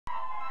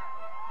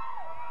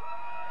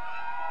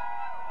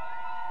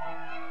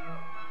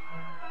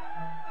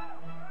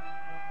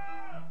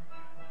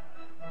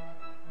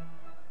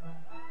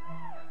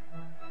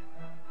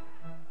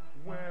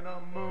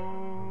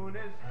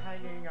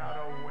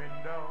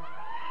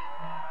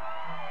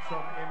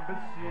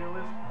imbecile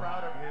is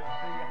proud of his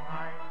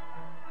behind.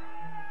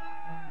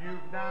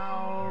 You've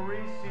now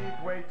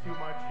received way too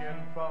much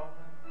info,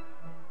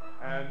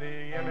 and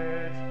the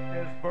image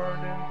is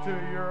burned into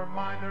your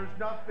mind. There's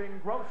nothing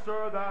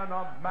grosser than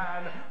a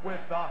man with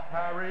a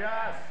hairy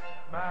ass.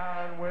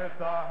 Man with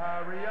a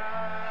hairy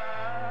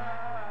ass.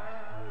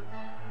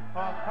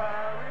 A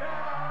hairy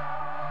ass.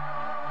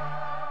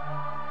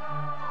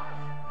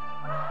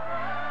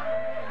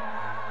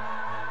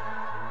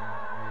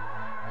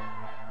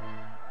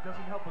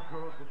 Doesn't help a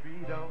girl's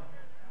libido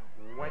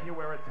when you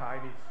wear a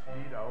tiny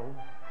Speedo.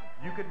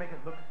 You can make it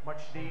look much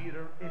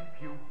neater if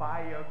you buy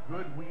a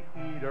good wheat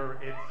eater.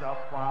 It's a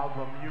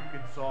problem you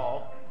can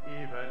solve.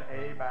 Even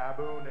a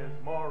baboon is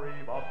more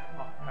evil.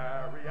 A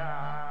hairy ass.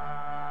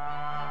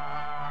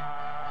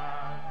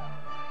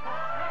 A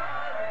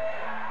hairy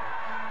ass.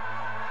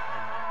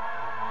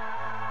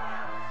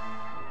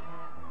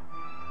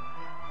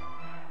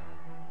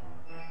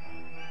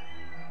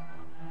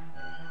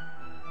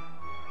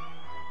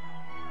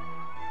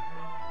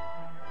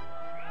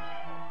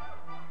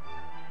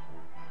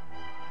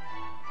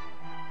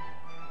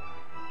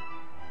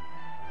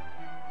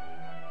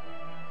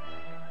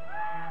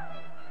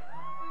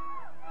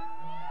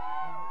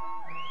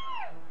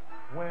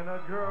 When a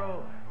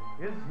girl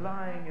is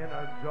lying in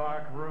a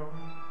dark room,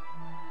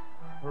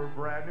 her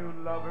brand new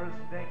lover's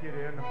naked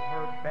in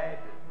her bed.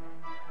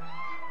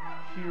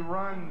 She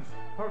runs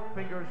her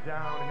fingers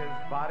down his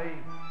body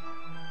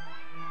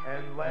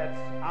and lets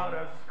out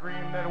a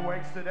scream that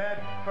wakes the dead.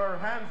 Her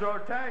hands are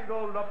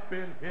tangled up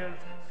in his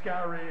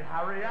scary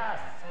hairy ass.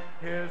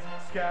 His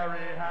scary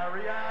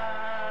hairy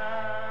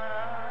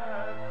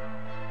ass.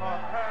 A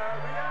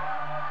hairy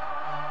ass.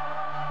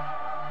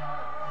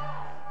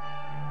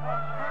 A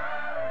hairy ass.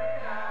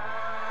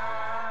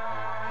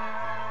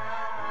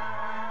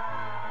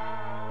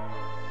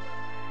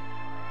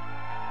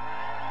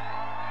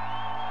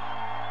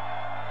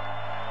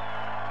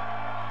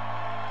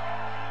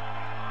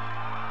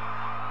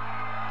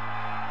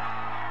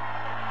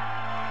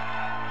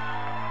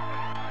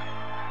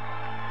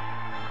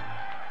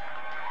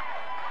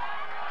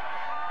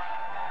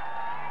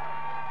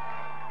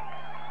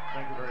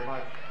 Thank you very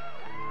much.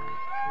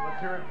 Let's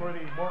hear it for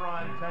the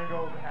Moron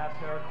Tangled Ass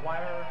Hair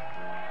Choir.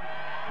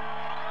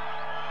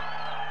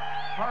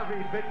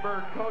 Harvey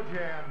Bitbird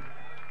Kojan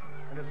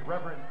and his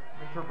reverent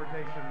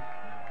interpretation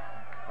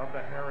of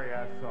the hairy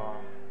ass song.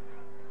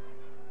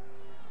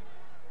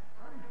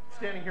 I'm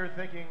standing here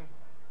thinking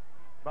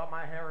about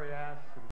my hairy ass.